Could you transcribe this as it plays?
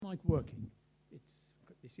it working?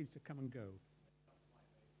 It seems to come and go.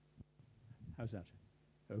 How's that?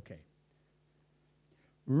 Okay.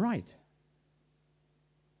 Right.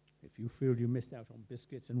 If you feel you missed out on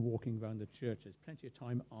biscuits and walking around the church, there's plenty of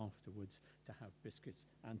time afterwards to have biscuits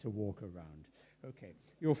and to walk around. Okay.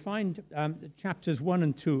 You'll find chapters 1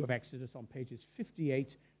 and 2 of Exodus on pages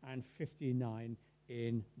 58 and 59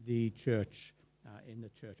 in the church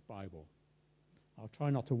Bible. I'll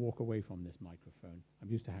try not to walk away from this microphone.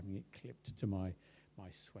 I'm used to having it clipped to my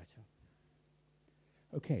sweater.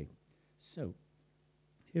 Okay, so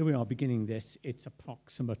here we are beginning this. It's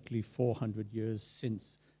approximately 400 years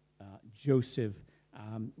since Joseph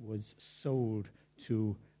was sold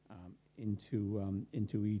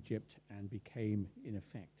into Egypt and became, in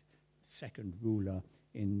effect, second ruler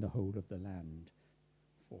in the whole of the land.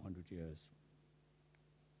 400 years.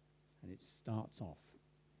 And it starts off.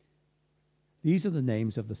 These are the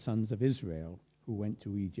names of the sons of Israel who went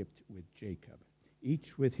to Egypt with Jacob,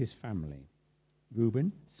 each with his family: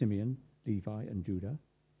 Reuben, Simeon, Levi, and Judah;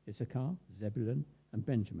 Issachar, Zebulun, and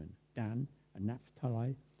Benjamin; Dan, and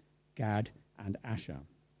Naphtali; Gad, and Asher.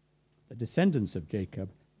 The descendants of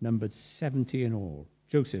Jacob numbered 70 in all.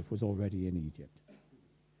 Joseph was already in Egypt.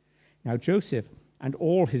 Now Joseph and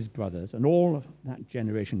all his brothers and all of that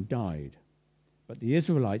generation died, but the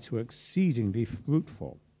Israelites were exceedingly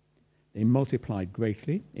fruitful. They multiplied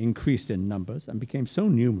greatly, increased in numbers, and became so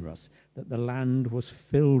numerous that the land was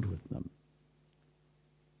filled with them.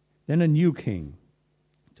 Then a new king,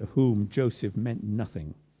 to whom Joseph meant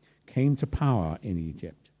nothing, came to power in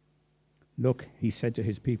Egypt. Look, he said to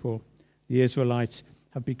his people, the Israelites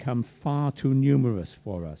have become far too numerous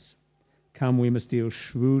for us. Come, we must deal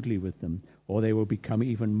shrewdly with them, or they will become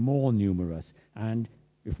even more numerous, and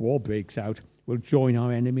if war breaks out, will join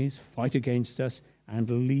our enemies, fight against us, and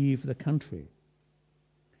leave the country.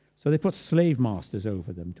 So they put slave masters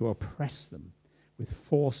over them to oppress them with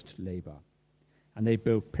forced labor. And they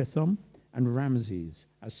built Pithom and Ramses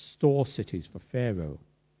as store cities for Pharaoh.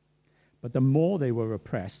 But the more they were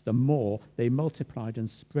oppressed, the more they multiplied and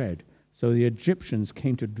spread. So the Egyptians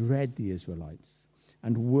came to dread the Israelites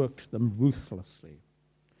and worked them ruthlessly.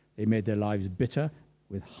 They made their lives bitter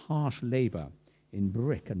with harsh labor in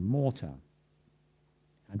brick and mortar,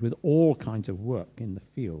 and with all kinds of work in the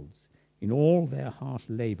fields. In all their harsh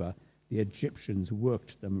labor, the Egyptians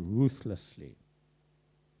worked them ruthlessly.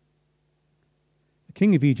 The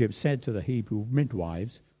king of Egypt said to the Hebrew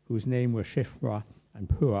midwives, whose name were Shiphrah and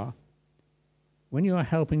Puah, when you are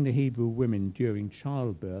helping the Hebrew women during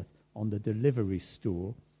childbirth on the delivery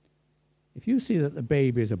stool, if you see that the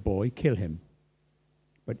baby is a boy, kill him.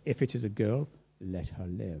 But if it is a girl, let her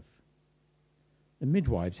live. The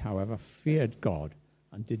midwives, however, feared God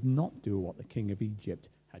and did not do what the king of Egypt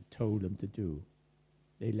had told them to do.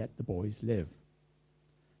 They let the boys live.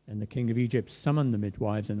 Then the king of Egypt summoned the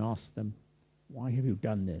midwives and asked them, why have you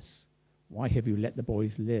done this? Why have you let the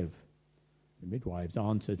boys live? The midwives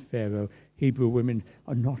answered Pharaoh, Hebrew women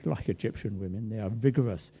are not like Egyptian women. They are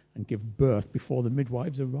vigorous and give birth before the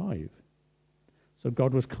midwives arrive. So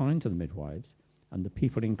God was kind to the midwives, and the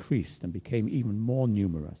people increased and became even more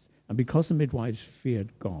numerous. And because the midwives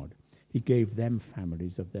feared God, he gave them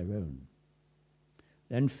families of their own.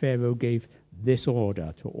 Then Pharaoh gave this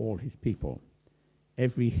order to all his people.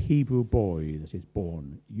 Every Hebrew boy that is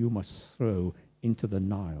born you must throw into the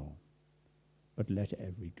Nile, but let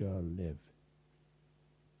every girl live.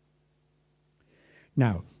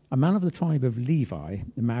 Now, a man of the tribe of Levi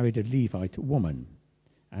married a Levite woman,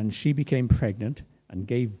 and she became pregnant and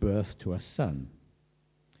gave birth to a son.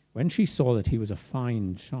 When she saw that he was a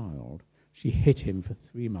fine child, she hid him for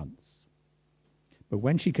 3 months. But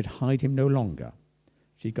when she could hide him no longer,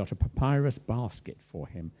 she got a papyrus basket for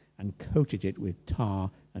him and coated it with tar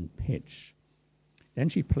and pitch. Then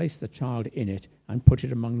she placed the child in it and put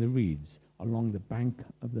it among the reeds along the bank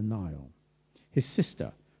of the Nile. His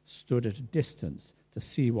sister stood at a distance to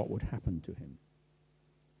see what would happen to him.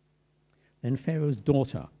 Then Pharaoh's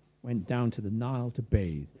daughter went down to the Nile to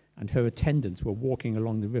bathe, and her attendants were walking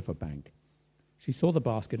along the river bank. She saw the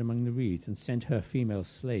basket among the reeds and sent her female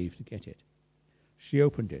slave to get it. She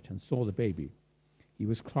opened it and saw the baby. He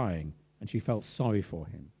was crying, and she felt sorry for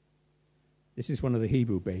him. This is one of the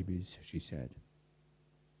Hebrew babies, she said.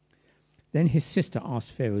 Then his sister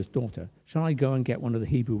asked Pharaoh's daughter, shall I go and get one of the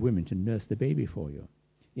Hebrew women to nurse the baby for you?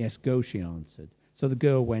 Yes, go, she answered. So the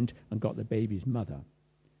girl went and got the baby's mother.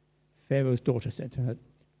 Pharaoh's daughter said to her,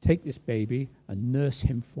 take this baby and nurse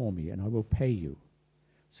him for me, and I will pay you.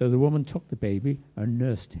 So the woman took the baby and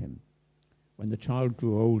nursed him. When the child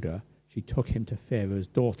grew older, she took him to Pharaoh's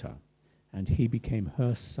daughter, and he became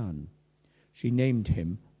her son. She named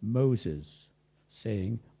him Moses,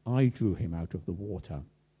 saying, I drew him out of the water."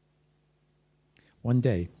 One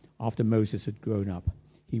day, after Moses had grown up,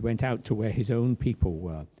 he went out to where his own people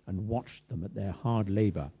were and watched them at their hard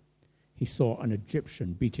labor. He saw an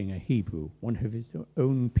Egyptian beating a Hebrew, one of his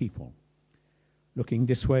own people. Looking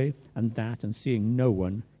this way and that and seeing no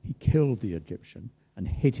one, he killed the Egyptian and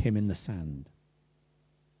hid him in the sand.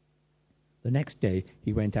 The next day,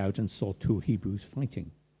 he went out and saw two Hebrews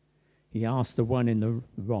fighting. He asked the one in the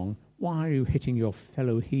wrong, "Why are you hitting your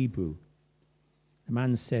fellow Hebrew?" The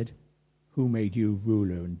man said, "Who made you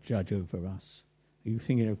ruler and judge over us? Are you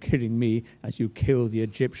thinking of killing me as you killed the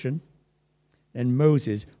Egyptian?" Then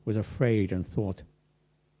Moses was afraid and thought,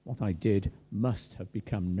 "What I did must have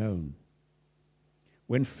become known."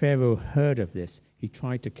 When Pharaoh heard of this, he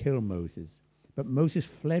tried to kill Moses. But Moses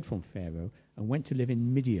fled from Pharaoh and went to live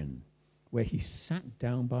in Midian, where he sat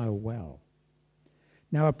down by a well.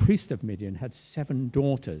 Now a priest of Midian had 7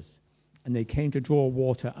 daughters, and they came to draw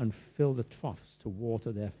water and fill the troughs to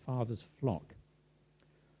water their father's flock.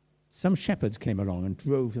 Some shepherds came along and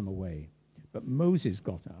drove them away, but Moses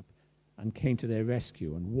got up and came to their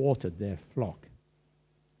rescue and watered their flock.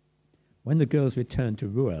 When the girls returned to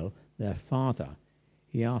Reuel, their father,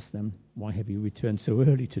 he asked them, "Why have you returned so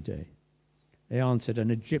early today?" They answered,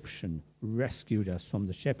 "An Egyptian rescued us from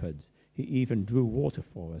the shepherds. He even drew water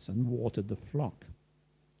for us and watered the flock."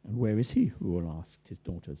 "And where is he?" Reuel asked his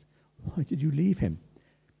daughters. "Why did you leave him?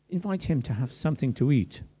 Invite him to have something to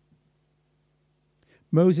eat."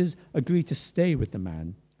 Moses agreed to stay with the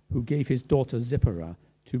man who gave his daughter Zipporah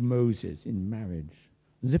to Moses in marriage.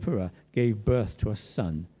 Zipporah gave birth to a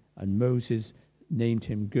son, and Moses named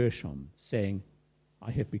him Gershom, saying,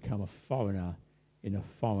 "I have become a foreigner in a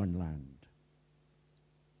foreign land."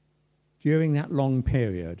 During that long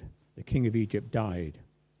period, the king of Egypt died.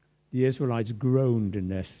 The Israelites groaned in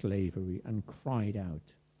their slavery and cried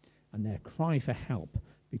out, and their cry for help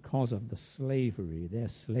because of their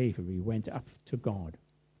slavery went up to God.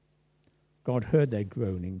 God heard their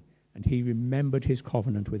groaning, and he remembered his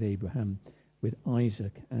covenant with Abraham, with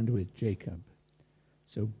Isaac, and with Jacob.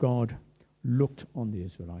 So God looked on the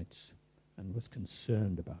Israelites and was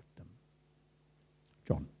concerned about them.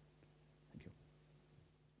 John, thank you.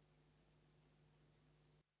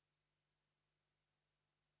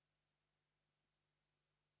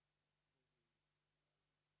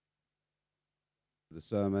 The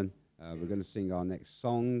sermon. We're going to sing our next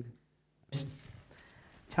song.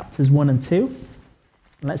 Chapters 1 and 2.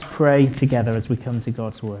 Let's pray together as we come to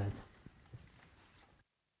God's word.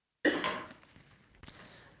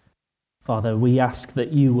 Father, we ask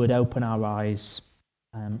that you would open our eyes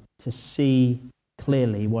to see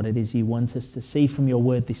clearly what it is you want us to see from your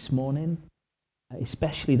word this morning,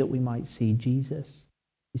 especially that we might see Jesus,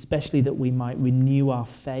 especially that we might renew our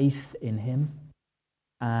faith in him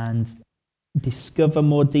and discover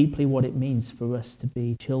more deeply what it means for us to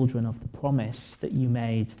be children of the promise that you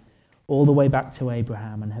made all the way back to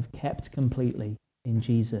Abraham and have kept completely in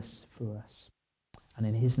Jesus for us. And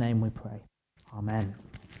in his name we pray. Amen.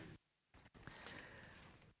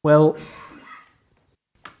 Well,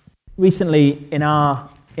 recently in our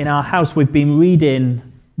house we've been reading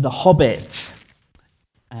The Hobbit,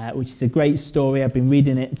 which is a great story. I've been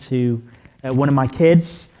reading it to one of my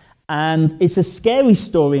kids, and it's a scary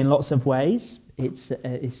story in lots of ways. It's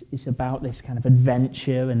about this kind of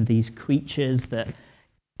adventure and these creatures that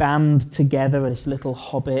band together, this little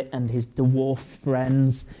hobbit and his dwarf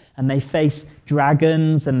friends, and they face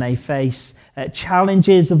dragons and they face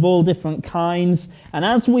challenges of all different kinds. And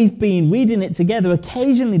as we've been reading it together,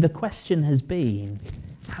 occasionally the question has been,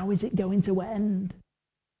 how is it going to end?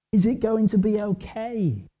 Is it going to be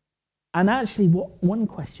okay? And actually, one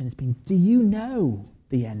question has been, do you know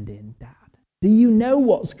the ending, Dad? Do you know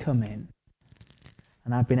what's coming?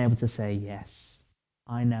 And I've been able to say, yes,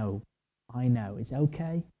 I know. It's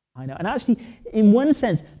okay. I know. And actually, in one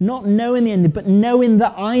sense, not knowing the ending, but knowing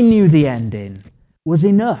that I knew the ending was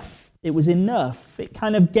enough. It was enough. It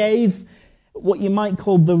kind of gave what you might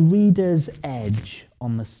call the reader's edge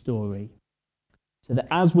on the story. So that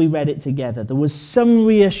as we read it together, there was some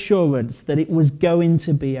reassurance that it was going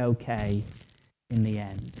to be okay in the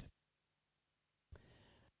end.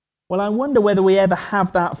 Well, I wonder whether we ever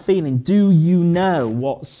have that feeling. Do you know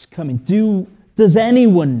what's coming? Does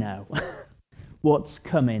anyone know what's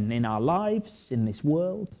coming in our lives, in this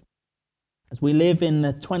world? As we live in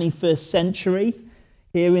the 21st century,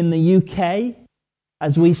 here in the UK,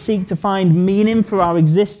 as we seek to find meaning for our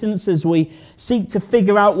existence, as we seek to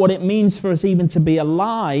figure out what it means for us even to be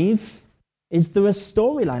alive, is there a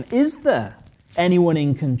storyline? Is there anyone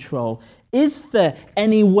in control? Is there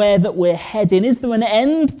anywhere that we're heading? Is there an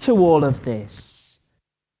end to all of this?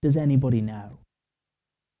 Does anybody know?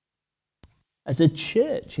 as a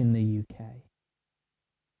church in the UK?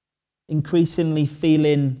 Increasingly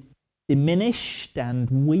feeling diminished and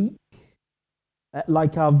weak,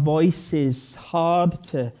 like our voice is hard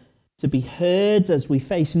to be heard as we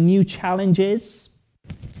face new challenges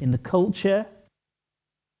in the culture.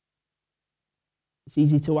 It's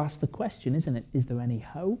easy to ask the question, isn't it? Is there any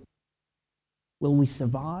hope? Will we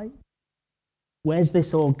survive? Where's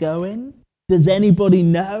this all going? Does anybody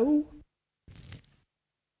know?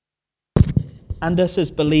 And us as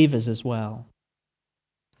believers as well.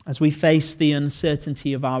 As we face the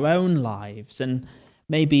uncertainty of our own lives, and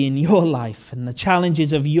maybe in your life, and the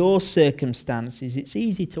challenges of your circumstances, it's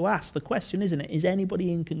easy to ask the question, isn't it? Is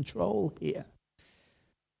anybody in control here?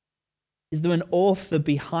 Is there an author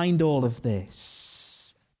behind all of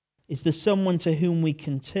this? Is there someone to whom we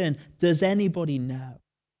can turn? Does anybody know?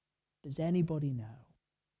 Does anybody know?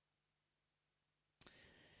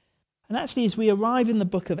 And actually, as we arrive in the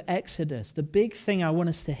book of Exodus, the big thing I want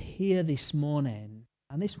us to hear this morning,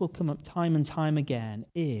 and this will come up time and time again,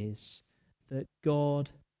 is that God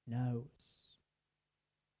knows.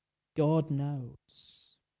 God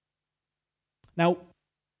knows. Now,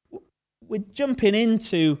 we're jumping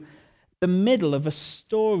into the middle of a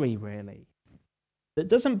story, really, that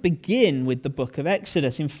doesn't begin with the book of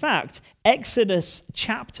Exodus. In fact, Exodus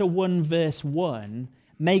chapter 1, verse 1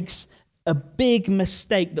 makes a big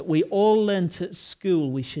mistake that we all learnt at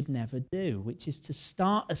school we should never do, which is to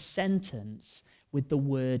start a sentence with the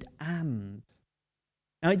word "and."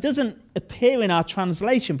 Now, it doesn't appear in our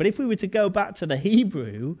translation, but if we were to go back to the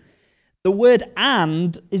Hebrew, the word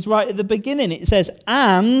 "and" is right at the beginning. It says,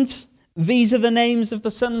 "And these are the names of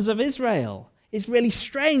the sons of Israel." It's really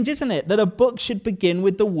strange, isn't it, that a book should begin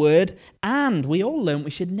with the word "and." We all learn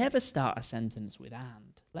we should never start a sentence with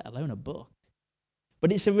 "and," let alone a book.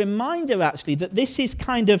 But it's a reminder, actually, that this is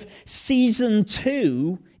kind of season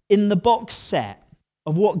 2 in the box set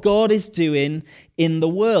of what God is doing in the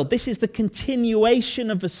world. This is the continuation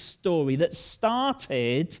of a story that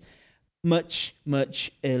started much,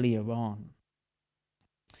 much earlier on.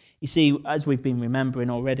 You see, as we've been remembering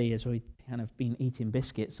already, as we've kind of been eating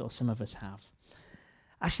biscuits, or some of us have,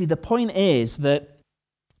 actually the point is that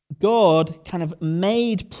God kind of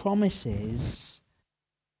made promises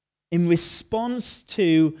in response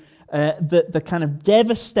to the kind of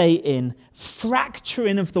devastating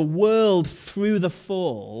fracturing of the world through the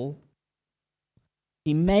fall.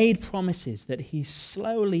 He made promises that he's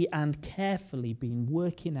slowly and carefully been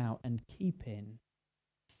working out and keeping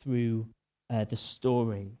through the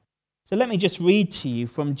story. So let me just read to you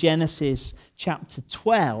from Genesis chapter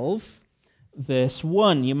 12, verse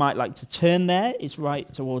 1. You might like to turn there. It's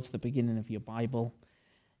right towards the beginning of your Bible.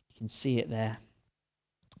 You can see it there.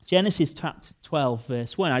 Genesis chapter 12,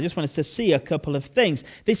 verse 1. I just want us to see a couple of things.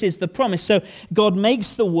 This is the promise. So God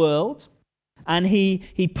makes the world, and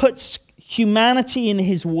he puts humanity in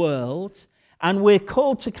his world, and we're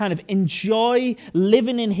called to kind of enjoy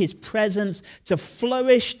living in his presence, to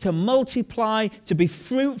flourish, to multiply, to be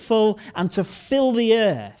fruitful, and to fill the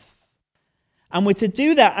earth. And we're to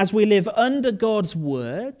do that as we live under God's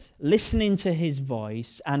word, listening to his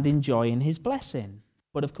voice, and enjoying his blessing.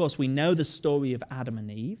 But of course, we know the story of Adam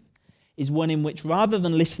and Eve is one in which rather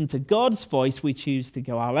than listen to God's voice, we choose to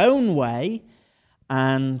go our own way.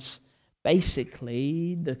 And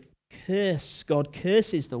basically, God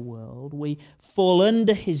curses the world. We fall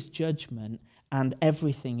under his judgment, and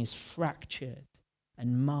everything is fractured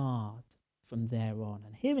and marred from there on.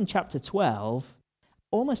 And here in chapter 12,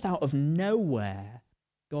 almost out of nowhere,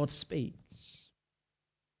 God speaks.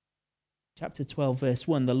 Chapter 12, verse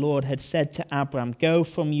 1, the Lord had said to Abram, "Go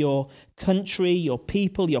from your country, your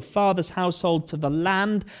people, your father's household to the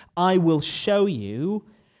land I will show you.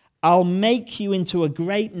 I'll make you into a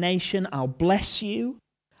great nation. I'll bless you.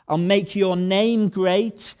 I'll make your name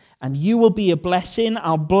great, and you will be a blessing.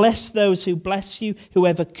 I'll bless those who bless you.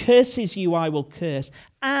 Whoever curses you, I will curse.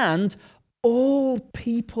 And all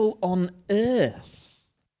people on earth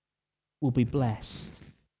will be blessed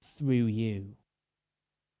through you."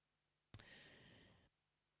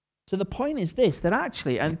 So the point is this, that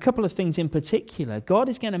actually, and a couple of things in particular, God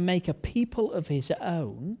is going to make a people of his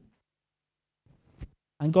own,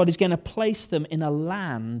 and God is going to place them in a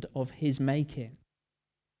land of his making.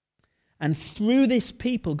 And through this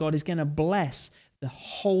people, God is going to bless the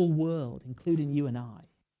whole world, including you and I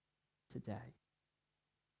today.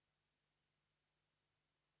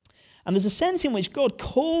 And there's a sense in which God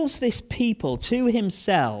calls this people to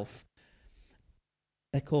himself.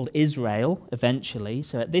 They're called Israel eventually.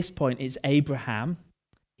 So at this point, it's Abraham.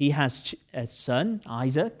 He has a son,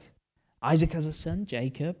 Isaac. Isaac has a son,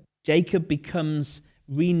 Jacob. Jacob becomes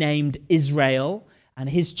renamed Israel, And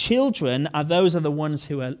his children are the ones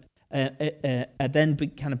who are then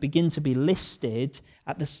kind of begin to be listed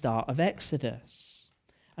at the start of Exodus.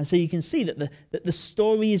 And so you can see that the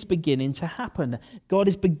story is beginning to happen. God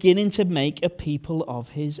is beginning to make a people of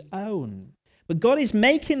his own. But God is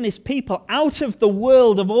making this people out of the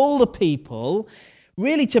world of all the people,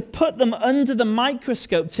 really to put them under the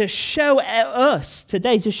microscope, to show us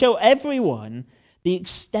today, to show everyone the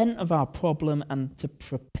extent of our problem and to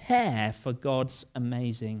prepare for God's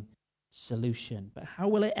amazing solution. But how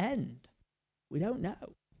will it end? We don't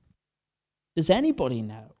know. Does anybody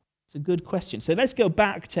know? It's a good question. So let's go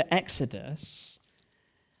back to Exodus.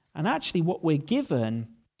 And actually what we're given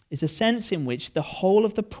is a sense in which the whole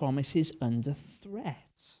of the promise is under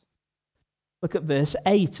threat. Look at verse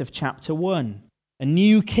 8 of chapter 1. A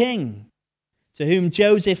new king, to whom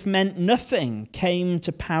Joseph meant nothing, came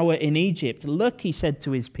to power in Egypt. Look, he said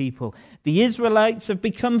to his people, the Israelites have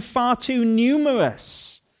become far too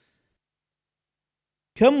numerous.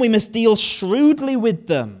 Come, we must deal shrewdly with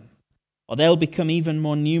them, or they'll become even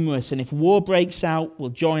more numerous. And if war breaks out,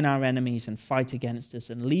 we'll join our enemies and fight against us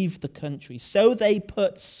and leave the country. So they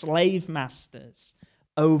put slave masters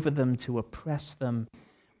over them to oppress them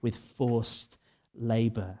with forced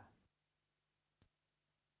labor.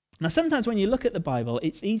 Now, sometimes when you look at the Bible,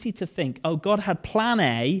 it's easy to think, oh, God had plan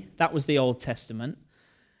A, that was the Old Testament,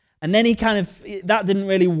 and then that didn't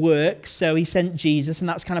really work, so he sent Jesus, and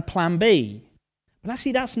that's kind of plan B. But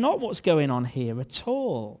actually, that's not what's going on here at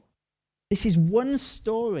all. This is one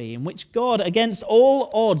story in which God, against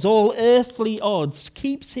all odds, all earthly odds,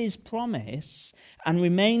 keeps his promise and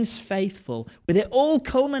remains faithful, with it all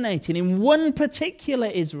culminating in one particular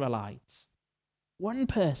Israelite, one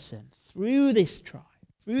person, through this tribe,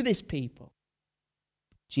 through this people,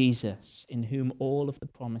 Jesus, in whom all of the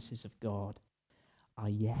promises of God are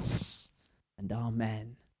yes and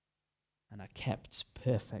amen and are kept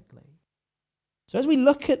perfectly. So as we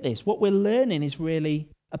look at this, what we're learning is really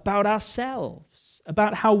about ourselves,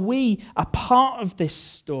 about how we are part of this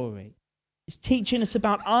story. It's teaching us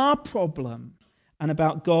about our problem and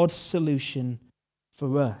about God's solution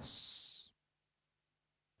for us.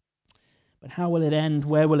 But how will it end?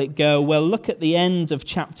 Where will it go? Well, look at the end of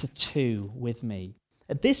chapter 2 with me.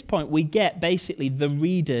 At this point, we get basically the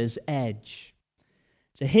reader's edge.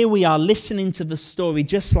 So here we are listening to the story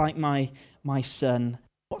just like my son.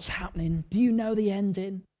 What's happening? Do you know the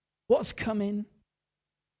ending? What's coming?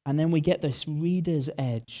 And then we get this reader's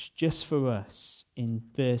edge just for us in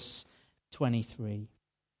verse 23.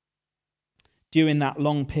 During that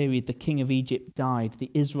long period, the king of Egypt died. The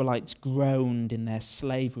Israelites groaned in their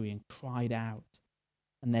slavery and cried out.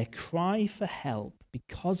 And their cry for help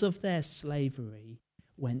because of their slavery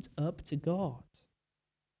went up to God.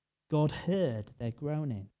 God heard their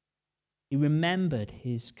groaning. He remembered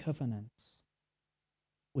his covenant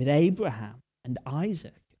with Abraham and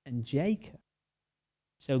Isaac and Jacob.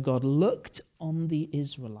 So God looked on the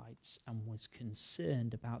Israelites and was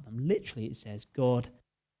concerned about them. Literally, it says God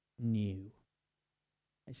knew.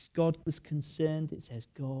 As God was concerned, it says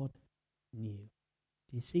God knew.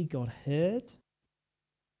 Do you see? God heard.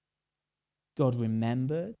 God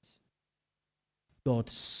remembered. God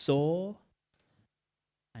saw.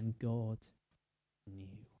 And God knew.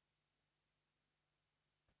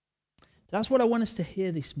 So that's what I want us to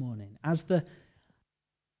hear this morning. As the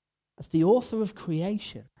author of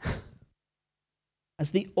creation,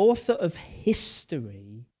 as the author of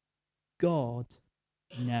history, God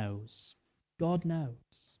knows. God knows.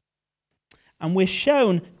 And we're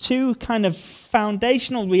shown two kind of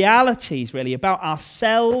foundational realities, really, about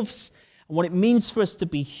ourselves and what it means for us to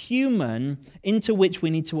be human, into which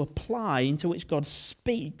we need to apply, into which God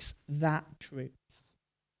speaks that truth.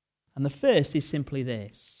 And the first is simply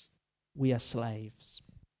this: we are slaves.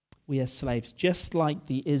 We are slaves. Just like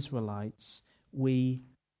the Israelites, we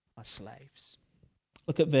are slaves.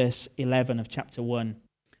 Look at verse 11 of chapter 1.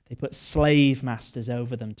 They put slave masters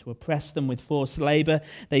over them to oppress them with forced labor.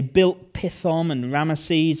 They built Pithom and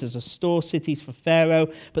Ramesses as store cities for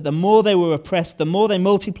Pharaoh. But the more they were oppressed, the more they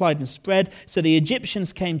multiplied and spread. So the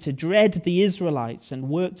Egyptians came to dread the Israelites and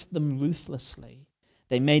worked them ruthlessly.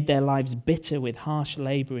 They made their lives bitter with harsh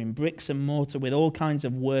labor in bricks and mortar, with all kinds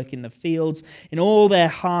of work in the fields. In all their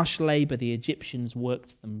harsh labor, the Egyptians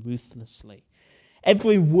worked them ruthlessly.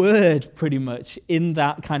 Every word, pretty much, in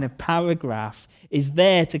that kind of paragraph is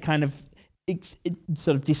there to kind of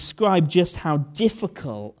sort of describe just how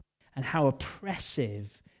difficult and how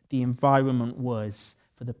oppressive the environment was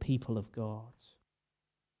for the people of God.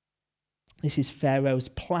 This is Pharaoh's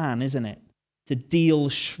plan, isn't it? To deal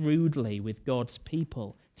shrewdly with God's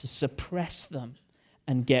people, to suppress them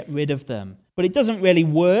and get rid of them. But it doesn't really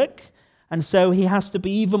work. And so he has to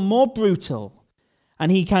be even more brutal.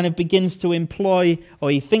 And he kind of begins to employ, or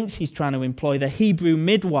he thinks he's trying to employ, the Hebrew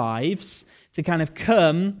midwives to kind of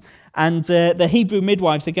come. And the Hebrew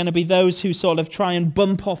midwives are going to be those who sort of try and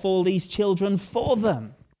bump off all these children for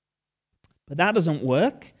them. But that doesn't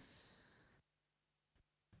work.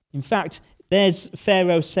 In fact, there's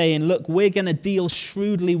Pharaoh saying, look, we're going to deal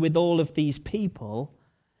shrewdly with all of these people.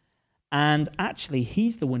 And actually,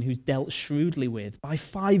 he's the one who's dealt shrewdly with by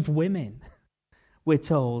 5 women, we're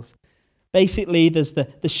told. Basically, there's the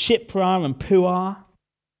Shiphrah and Puah,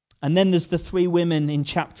 and then there's the 3 women in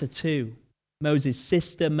chapter 2. Moses'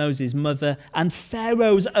 sister, Moses' mother, and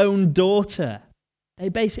Pharaoh's own daughter. They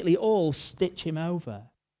basically all stitch him over.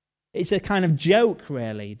 It's a kind of joke,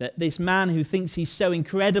 really, that this man who thinks he's so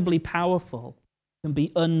incredibly powerful can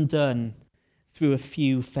be undone through a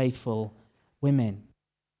few faithful women.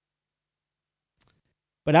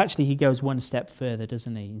 But actually, he goes one step further,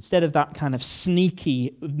 doesn't he? Instead of that kind of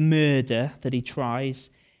sneaky murder that he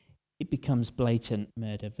tries, it becomes blatant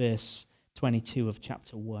murder. Verse 22 of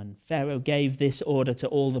chapter 1. Pharaoh gave this order to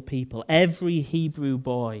all the people. Every Hebrew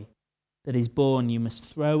boy that is born you must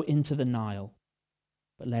throw into the Nile,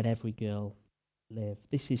 but let every girl live.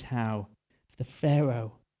 This is how the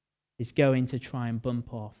Pharaoh is going to try and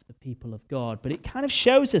bump off the people of God. But it kind of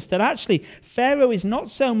shows us that actually Pharaoh is not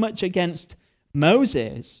so much against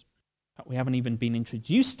Moses. In fact, we haven't even been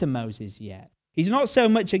introduced to Moses yet. He's not so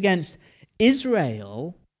much against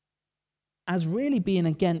Israel as really being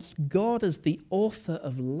against God as the author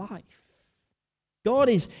of life.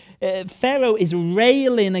 Pharaoh is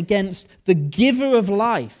railing against the giver of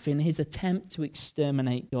life in his attempt to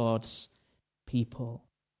exterminate God's people.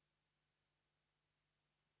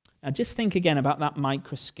 Now just think again about that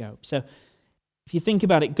microscope. So if you think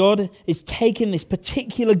about it, God is taking this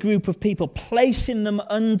particular group of people, placing them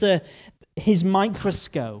under his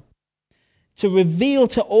microscope to reveal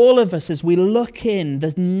to all of us as we look in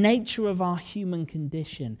the nature of our human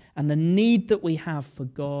condition and the need that we have for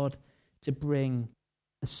God to bring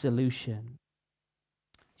a solution.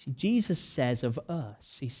 See, Jesus says of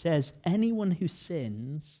us, he says, anyone who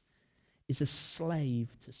sins is a slave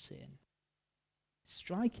to sin.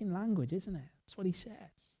 Striking language, isn't it? That's what he says.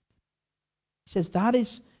 He says that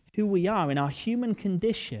is who we are. In our human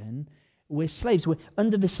condition, we're slaves. We're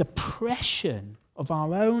under this oppression of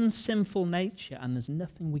our own sinful nature, and there's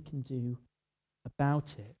nothing we can do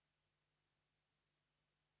about it.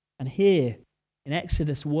 And here, in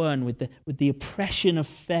Exodus 1, with the oppression of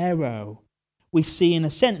Pharaoh, we see, in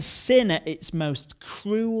a sense, sin at its most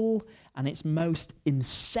cruel and its most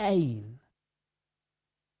insane.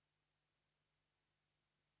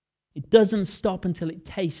 It doesn't stop until it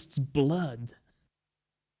tastes blood.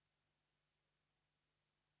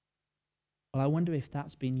 Well, I wonder if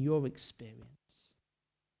that's been your experience.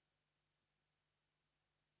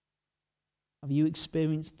 Have you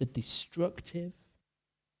experienced the destructive,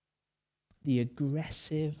 the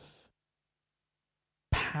aggressive,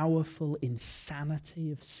 powerful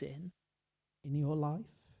insanity of sin in your life?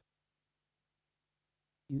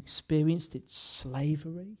 You experienced its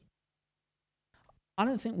slavery? I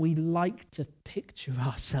don't think we like to picture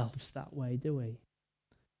ourselves that way, do we?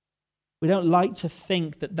 We don't like to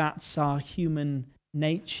think that that's our human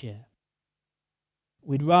nature.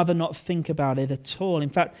 We'd rather not think about it at all. In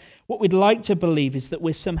fact, what we'd like to believe is that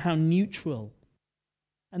we're somehow neutral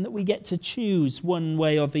and that we get to choose one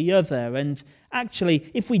way or the other. And actually,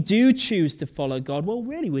 if we do choose to follow God, well,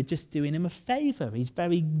 really, we're just doing him a favor. He's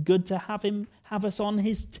very good to have us on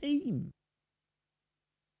his team.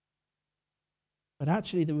 But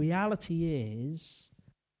actually, the reality is,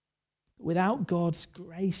 without God's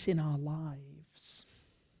grace in our lives,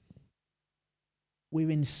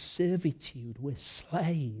 we're in servitude, we're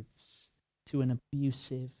slaves to an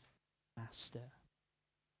abusive master.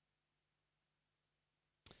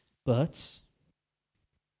 But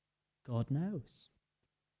God knows.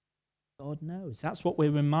 God knows. That's what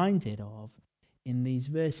we're reminded of in these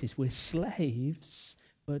verses. We're slaves,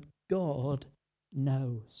 but God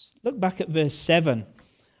knows. Look back at verse 7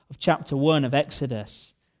 of chapter 1 of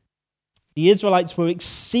Exodus. The Israelites were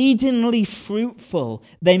exceedingly fruitful.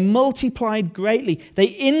 They multiplied greatly. They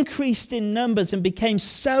increased in numbers and became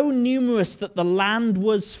so numerous that the land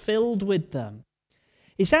was filled with them.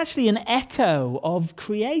 It's actually an echo of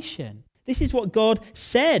creation. This is what God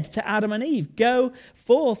said to Adam and Eve. Go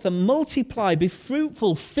forth and multiply, be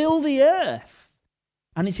fruitful, fill the earth.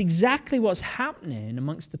 And it's exactly what's happening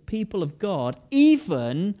amongst the people of God,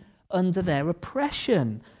 even under their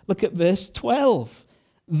oppression. Look at verse 12.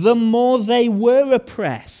 The more they were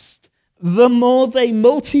oppressed, the more they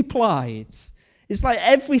multiplied. It's like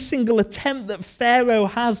every single attempt that Pharaoh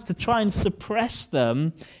has to try and suppress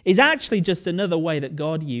them is actually just another way that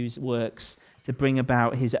God works to bring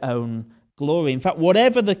about his own glory. In fact,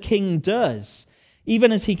 whatever the king does,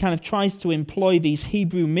 even as he kind of tries to employ these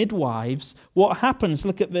Hebrew midwives, what happens?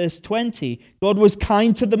 Look at verse 20. God was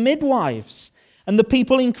kind to the midwives, and the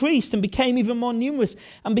people increased and became even more numerous.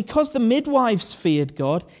 And because the midwives feared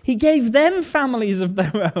God, he gave them families of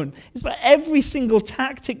their own. It's like every single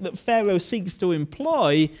tactic that Pharaoh seeks to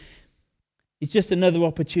employ is just another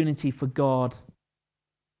opportunity for God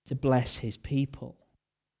to bless his people.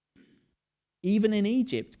 Even in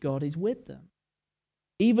Egypt, God is with them.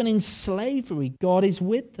 Even in slavery, God is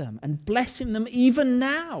with them and blessing them even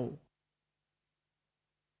now.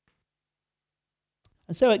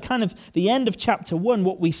 And so at kind of the end of chapter 1,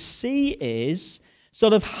 what we see is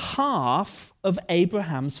sort of half of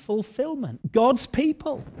Abraham's fulfillment. God's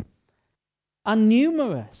people are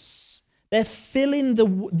numerous. They're filling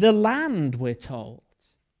the land, we're told.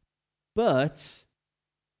 But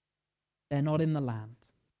they're not in the land.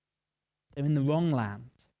 They're in the wrong land.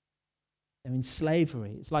 They're in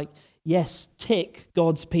slavery. It's like, yes, tick,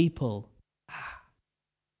 God's people.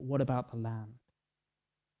 What about the land?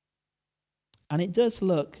 And it does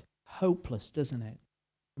look hopeless, doesn't it?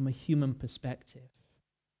 From a human perspective.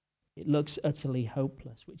 It looks utterly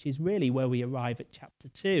hopeless, which is really where we arrive at chapter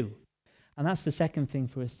 2. And that's the second thing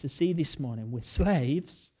for us to see this morning. We're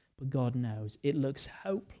slaves, but God knows. It looks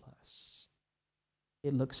hopeless.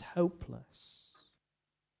 It looks hopeless.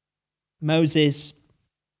 Moses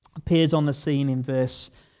appears on the scene in verse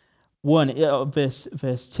 2.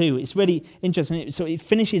 It's really interesting. So it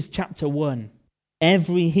finishes chapter 1.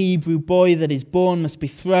 Every Hebrew boy that is born must be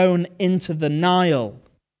thrown into the Nile.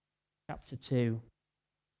 Chapter 2.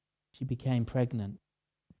 She became pregnant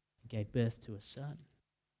and gave birth to a son.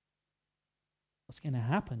 What's going to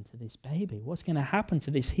happen to this baby? What's going to happen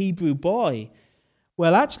to this Hebrew boy?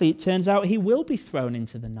 Well, actually, it turns out he will be thrown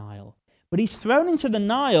into the Nile. But he's thrown into the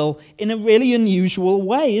Nile in a really unusual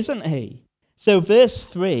way, isn't he? So verse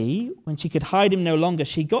 3, when she could hide him no longer,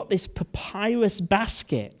 she got this papyrus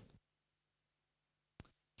basket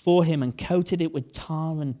for him and coated it with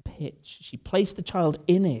tar and pitch. She placed the child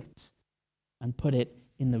in it and put it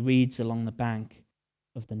in the reeds along the bank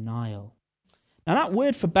of the Nile. Now that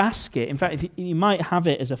word for basket, in fact, you might have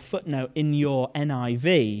it as a footnote in your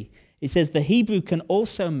NIV. It says the Hebrew can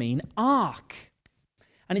also mean ark.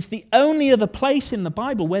 And it's the only other place in the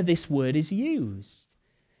Bible where this word is used.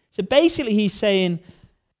 So basically he's saying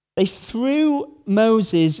they threw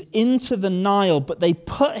Moses into the Nile, but they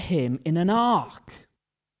put him in an ark.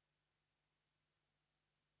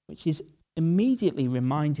 Which is immediately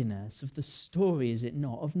reminding us of the story, is it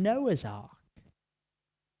not, of Noah's ark.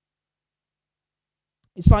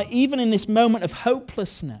 It's like even in this moment of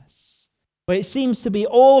hopelessness, where it seems to be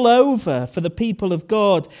all over for the people of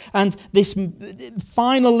God, and this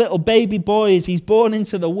final little baby boy, as he's born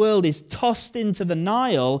into the world, is tossed into the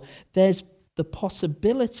Nile, there's the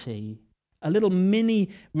possibility, a little mini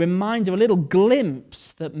reminder, a little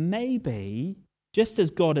glimpse that maybe, just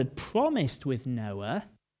as God had promised with Noah,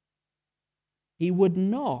 he would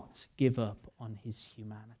not give up on his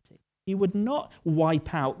humanity. He would not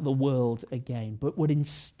wipe out the world again, but would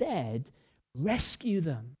instead rescue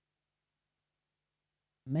them.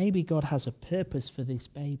 Maybe God has a purpose for this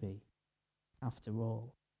baby, after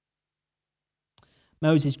all.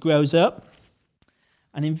 Moses grows up,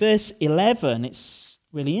 and in verse 11, it's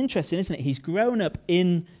really interesting, isn't it? He's grown up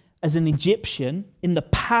as an Egyptian in the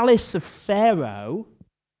palace of Pharaoh.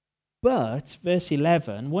 But, verse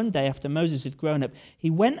 11, one day after Moses had grown up, he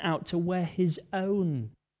went out to where his own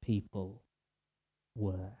people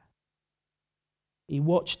were. He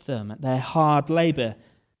watched them at their hard labor,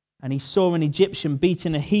 and he saw an Egyptian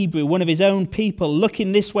beating a Hebrew, one of his own people,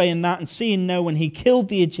 looking this way and that, and seeing no one, he killed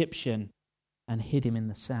the Egyptian and hid him in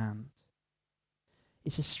the sand.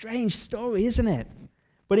 It's a strange story, isn't it?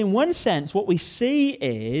 But in one sense, what we see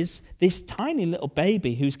is this tiny little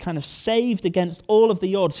baby who's kind of saved against all of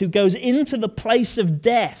the odds, who goes into the place of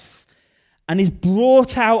death and is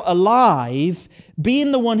brought out alive,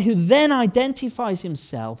 being the one who then identifies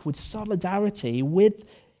himself with solidarity with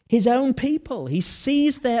his own people. He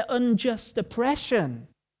sees their unjust oppression,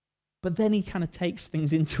 but then he kind of takes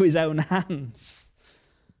things into his own hands.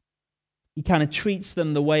 He kind of treats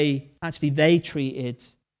them the way actually they treated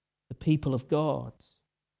the people of God.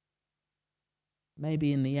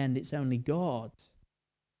 Maybe in the end it's only God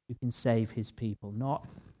who can save his people, not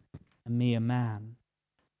a mere man.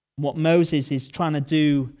 What Moses is trying to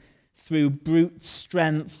do through brute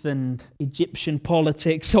strength and Egyptian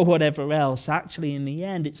politics or whatever else, actually in the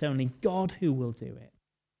end it's only God who will do it.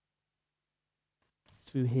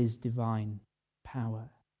 through his divine power.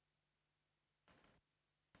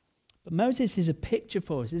 But Moses is a picture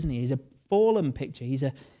for us, isn't he? He's a fallen picture.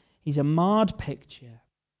 He's a marred picture,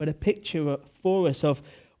 but a picture for us of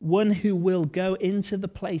one who will go into the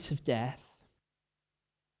place of death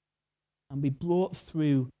and be brought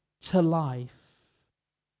through to life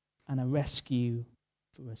and a rescue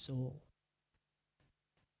for us all.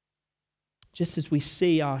 Just as we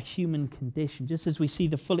see our human condition, just as we see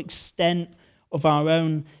the full extent of our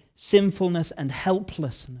own sinfulness and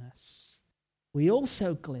helplessness, we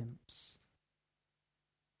also glimpse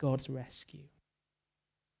God's rescue.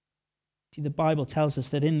 See, the Bible tells us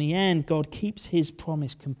that in the end, God keeps his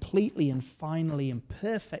promise completely and finally and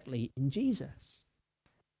perfectly in Jesus.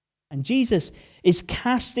 And Jesus is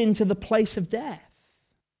cast into the place of death.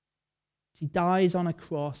 He dies on a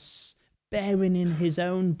cross, bearing in his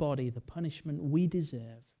own body the punishment we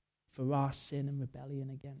deserve for our sin and rebellion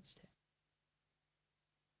against him.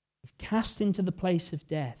 He's cast into the place of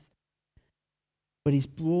death, but he's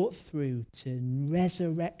brought through to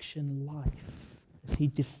resurrection life as he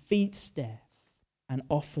defeats death and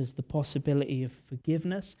offers the possibility of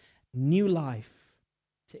forgiveness, new life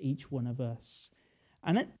to each one of us.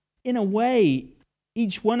 And in a way,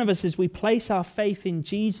 each one of us, as we place our faith in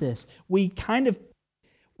Jesus, we kind of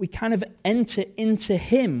enter into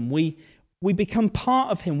him. We become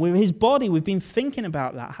part of him. We're his body. We've been thinking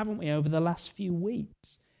about that, haven't we, over the last few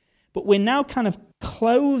weeks? But we're now kind of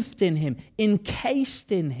clothed in him, encased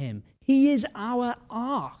in him. He is our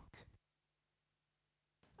ark.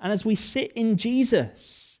 And as we sit in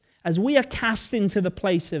Jesus, as we are cast into the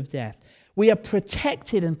place of death, we are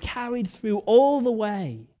protected and carried through all the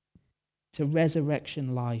way to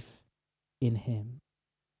resurrection life in him.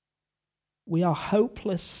 We are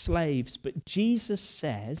hopeless slaves, but Jesus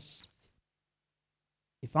says,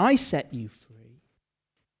 if I set you free,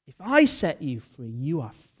 you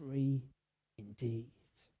are free indeed.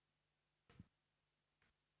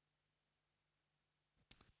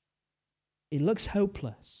 It looks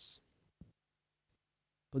hopeless,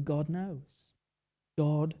 but God knows.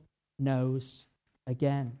 God knows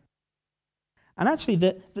again. And actually,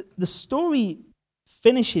 the story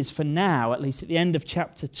finishes for now, at least at the end of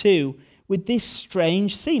chapter 2, with this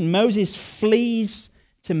strange scene. Moses flees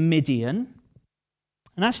to Midian.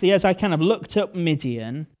 And actually, as I kind of looked up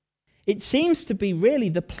Midian, it seems to be really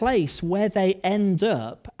the place where they end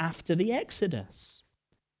up after the Exodus.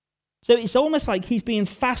 So it's almost like he's being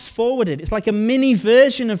fast-forwarded. It's like a mini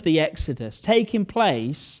version of the Exodus taking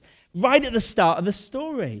place right at the start of the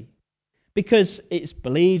story. Because it's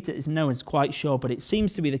believed, no one's quite sure, but it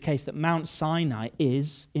seems to be the case that Mount Sinai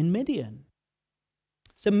is in Midian.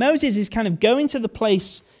 So Moses is kind of going to the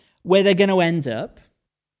place where they're going to end up,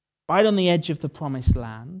 right on the edge of the promised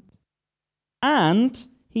land. And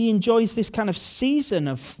he enjoys this kind of season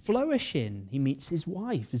of flourishing. He meets his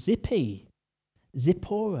wife, Zipporah.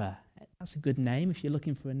 That's a good name if you're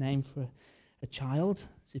looking for a name for a child,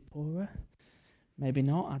 Zipporah. Maybe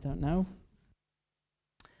not, I don't know.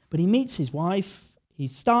 But he meets his wife, he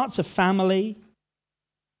starts a family.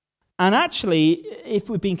 And actually, if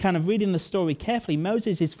we've been kind of reading the story carefully,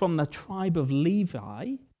 Moses is from the tribe of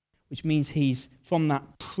Levi, which means he's from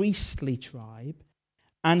that priestly tribe.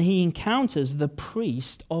 And he encounters the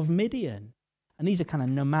priest of Midian. And these are kind of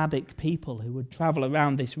nomadic people who would travel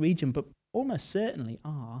around this region, but almost certainly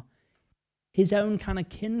are his own kind of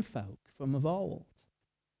kinfolk from of old,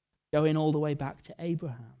 going all the way back to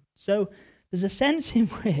Abraham. So there's a sense in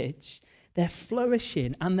which they're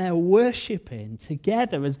flourishing and they're worshipping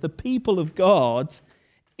together as the people of God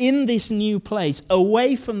in this new place,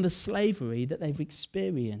 away from the slavery that they've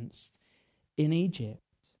experienced in Egypt.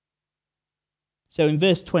 So in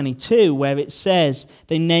verse 22, where it says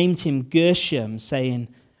they named him Gershom, saying,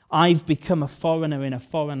 I've become a foreigner in a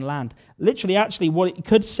foreign land. Literally, actually, what it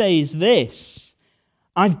could say is this: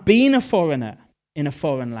 I've been a foreigner in a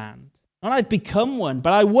foreign land. Not I've become one,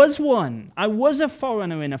 but I was one. I was a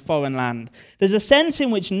foreigner in a foreign land. There's a sense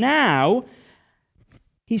in which now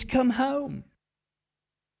he's come home.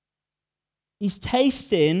 He's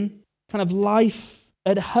tasting kind of life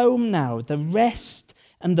at home now, the rest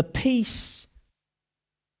and the peace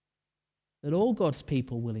that all God's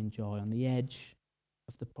people will enjoy on the edge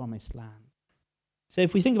of the promised land. So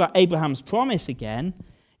if we think about Abraham's promise again,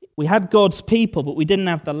 we had God's people, but we didn't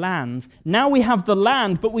have the land. Now we have the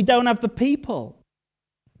land, but we don't have the people.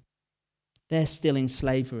 They're still in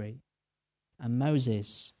slavery, and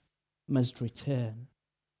Moses must return.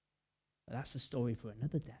 But that's a story for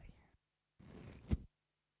another day.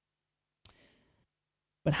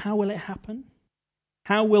 But how will it happen?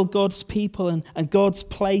 How will God's people and God's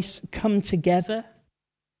place come together?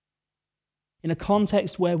 in a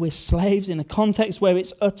context where we're slaves, in a context where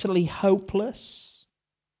it's utterly hopeless?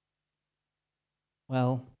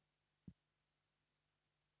 Well,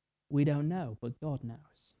 we don't know, but God knows.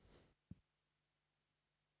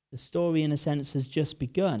 The story, in a sense, has just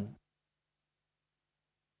begun.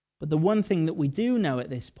 But the one thing that we do know at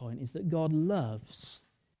this point is that God loves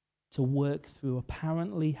to work through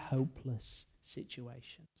apparently hopeless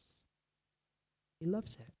situations. He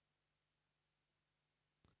loves it.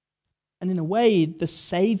 And in a way, the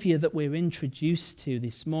Savior that we're introduced to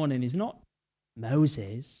this morning is not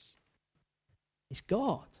Moses, it's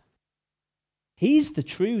God. He's the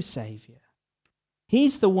true Savior.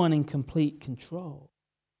 He's the one in complete control.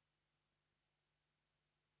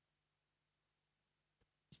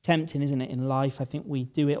 It's tempting, isn't it, in life? I think we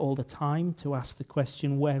do it all the time to ask the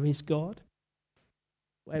question, where is God?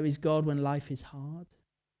 Where is God when life is hard?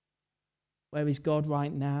 Where is God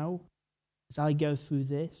right now as I go through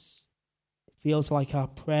this? It feels like our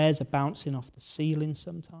prayers are bouncing off the ceiling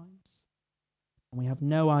sometimes, and we have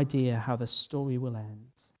no idea how the story will end.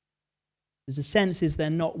 There's a sense, is there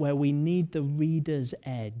not, where we need the reader's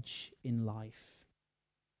edge in life?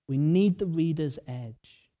 We need the reader's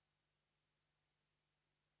edge.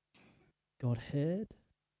 God heard,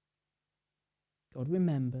 God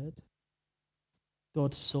remembered,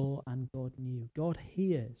 God saw, and God knew. God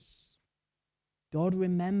hears. God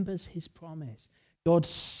remembers his promise. God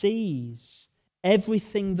sees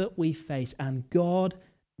everything that we face, and God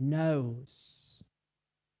knows.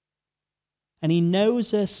 And he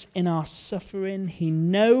knows us in our suffering. He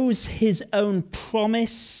knows his own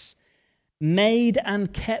promise made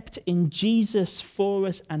and kept in Jesus for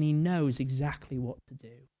us, and he knows exactly what to do.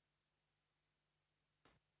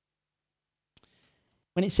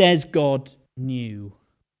 When it says God knew,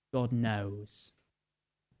 God knows,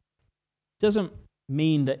 it doesn't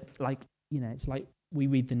mean that, it's like we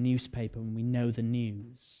read the newspaper and we know the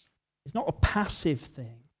news. It's not a passive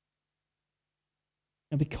thing.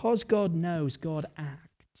 And because God knows, God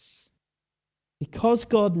acts. Because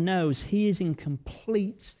God knows, he is in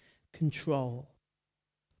complete control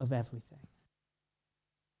of everything.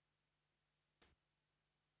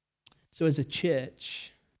 So as a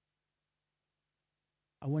church,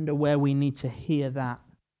 I wonder where we need to hear that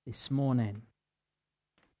this morning.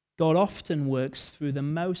 God often works through the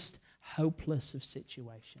most hopeless of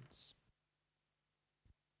situations.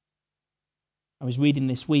 I was reading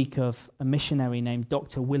this week of a missionary named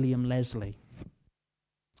Dr. William Leslie.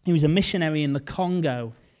 He was a missionary in the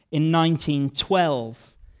Congo in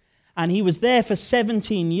 1912, and he was there for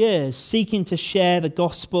 17 years seeking to share the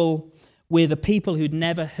gospel with a people who'd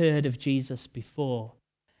never heard of Jesus before.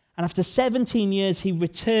 And after 17 years, he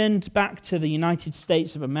returned back to the United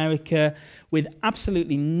States of America with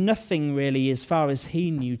absolutely nothing really, as far as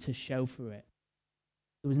he knew, to show for it.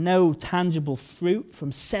 There was no tangible fruit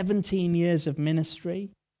from 17 years of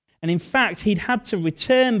ministry. And in fact, he'd had to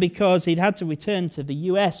return to the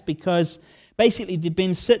US because basically there'd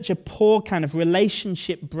been such a poor kind of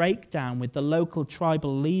relationship breakdown with the local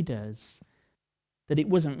tribal leaders that it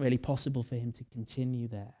wasn't really possible for him to continue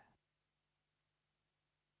there.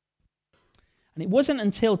 And it wasn't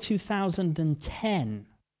until 2010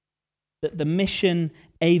 that the Mission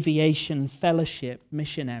Aviation Fellowship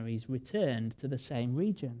missionaries returned to the same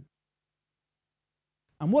region.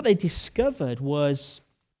 And what they discovered was,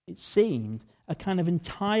 it seemed, a kind of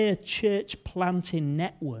entire church planting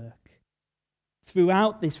network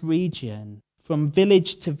throughout this region, from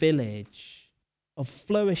village to village, of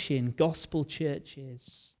flourishing gospel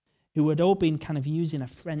churches who had all been kind of using a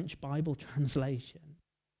French Bible translation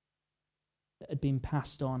that had been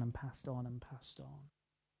passed on and passed on and passed on.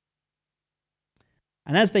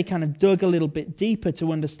 And as they kind of dug a little bit deeper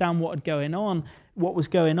to understand what was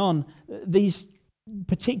going on, these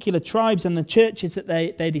particular tribes and the churches that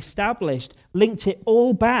they'd established linked it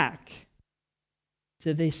all back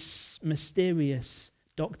to this mysterious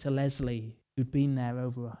Dr. Leslie who'd been there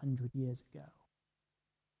over 100 years ago.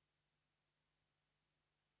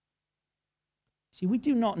 See, we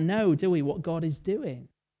do not know, do we, what God is doing?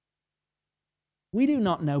 We do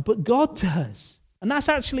not know, but God does. And that's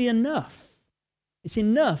actually enough. It's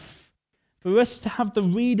enough for us to have the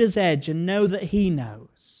reader's edge and know that he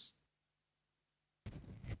knows.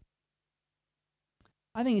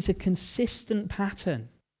 I think it's a consistent pattern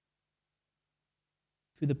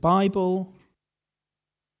through the Bible,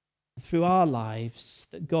 through our lives,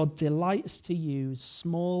 that God delights to use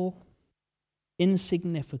small,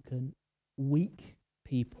 insignificant, weak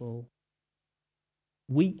people,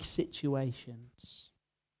 weak situations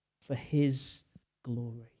for his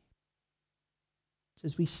glory. So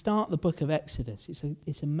as we start the book of Exodus,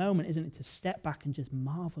 it's a moment, isn't it, to step back and just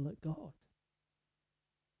marvel at God.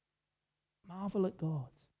 Marvel at God.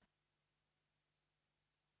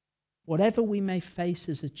 Whatever we may face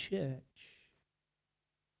as a church,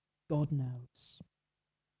 God knows.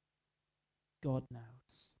 God knows.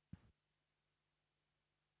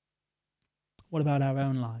 What about our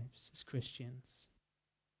own lives as Christians?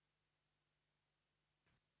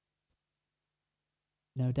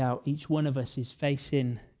 No doubt each one of us is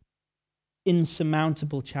facing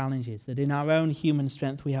insurmountable challenges that in our own human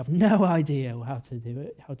strength we have no idea how to do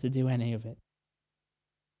it, how to do any of it.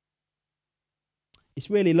 It's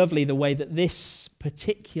really lovely the way that this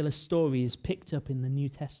particular story is picked up in the New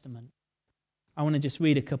Testament. I want to just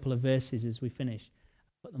read a couple of verses as we finish.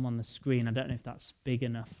 Put them on the screen. I don't know if that's big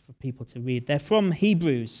enough for people to read. They're from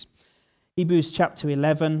Hebrews. Hebrews chapter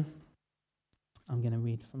 11. I'm going to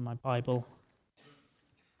read from my Bible.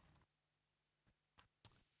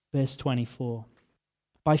 Verse 24.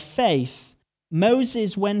 By faith,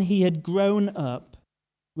 Moses, when he had grown up,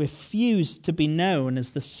 refused to be known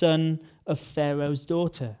as the son of Pharaoh's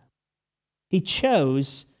daughter. He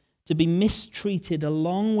chose to be mistreated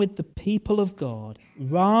along with the people of God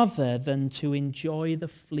rather than to enjoy the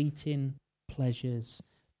fleeting pleasures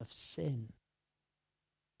of sin.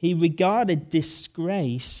 He regarded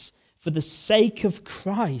disgrace for the sake of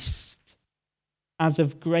Christ as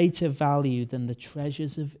of greater value than the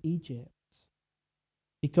treasures of Egypt,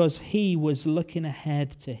 because he was looking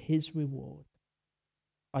ahead to his reward.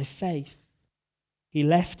 By faith, he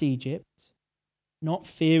left Egypt, not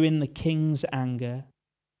fearing the king's anger.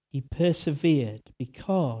 He persevered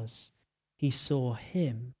because he saw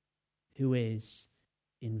him who is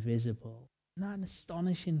invisible. Isn't that an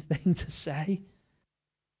astonishing thing to say?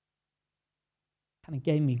 Kind of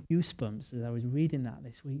gave me goosebumps as I was reading that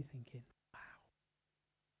this week, thinking, wow.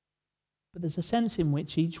 But there's a sense in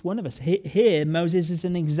which each one of us, here Moses is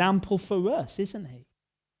an example for us, isn't he?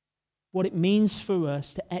 What it means for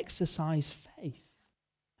us to exercise faith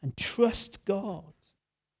and trust God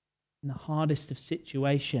in the hardest of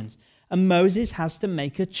situations. And Moses has to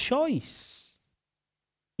make a choice.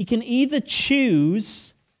 He can either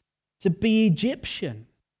choose to be Egyptian,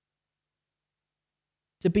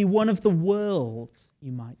 to be one of the world,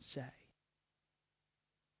 you might say,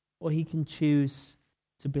 or he can choose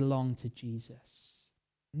to belong to Jesus.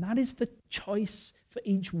 And that is the choice for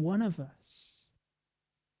each one of us.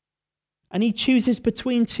 And he chooses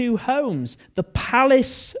between two homes, the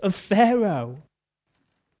palace of Pharaoh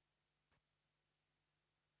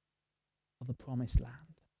or the promised land.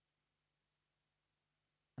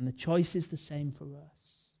 And the choice is the same for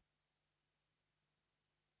us.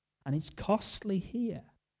 And it's costly here.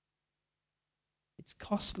 It's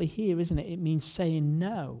costly here, isn't it? It means saying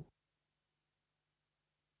no.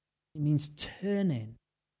 It means turning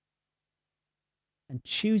and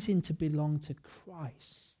choosing to belong to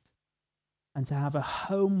Christ and to have a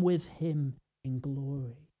home with him in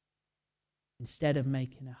glory instead of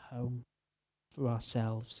making a home for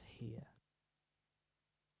ourselves here.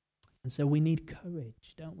 And so we need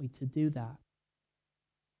courage, don't we, to do that.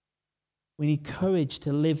 We need courage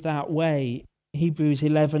to live that way. Hebrews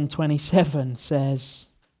 11:27 says,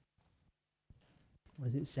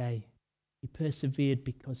 what does it say? He persevered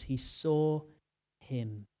because he saw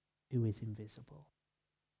him who is invisible.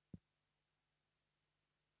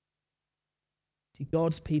 See,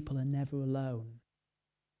 God's people are never alone.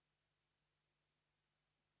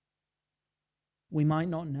 We might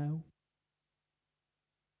not know,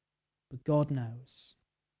 but God knows.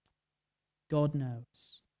 God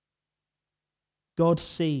knows. God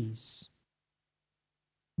sees.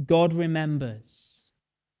 God remembers.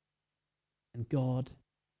 And God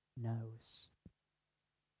knows.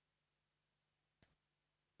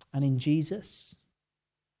 And in Jesus,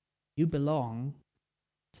 you belong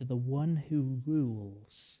to the one who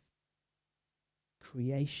rules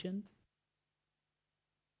creation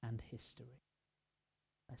and history.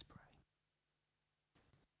 Let's pray.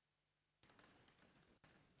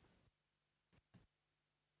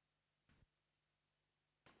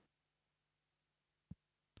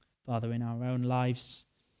 Father, in our own lives,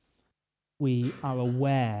 we are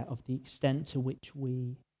aware of the extent to which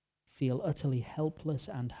we feel utterly helpless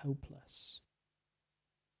and hopeless.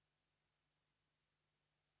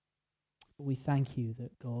 But we thank you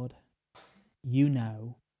that, God, you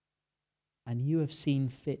know, and you have seen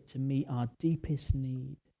fit to meet our deepest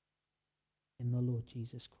need in the Lord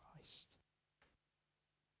Jesus Christ.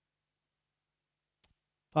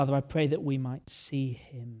 Father, I pray that we might see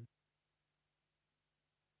him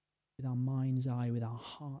with our mind's eye, with our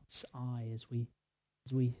heart's eye, as we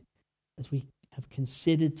have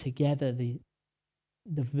considered together the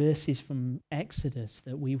verses from Exodus,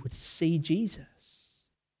 that we would see Jesus,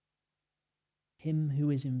 him who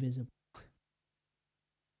is invisible,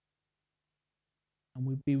 and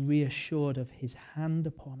we'd be reassured of his hand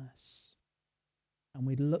upon us, and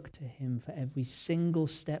we'd look to him for every single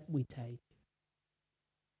step we take.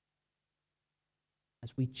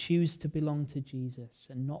 As we choose to belong to Jesus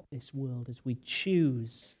and not this world, as we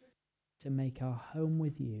choose to make our home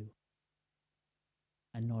with you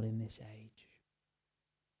and not in this age.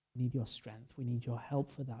 We need your strength. We need your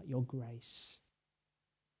help for that, your grace.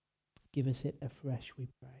 Give us it afresh, we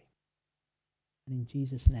pray. And in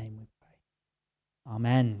Jesus' name we pray.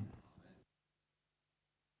 Amen.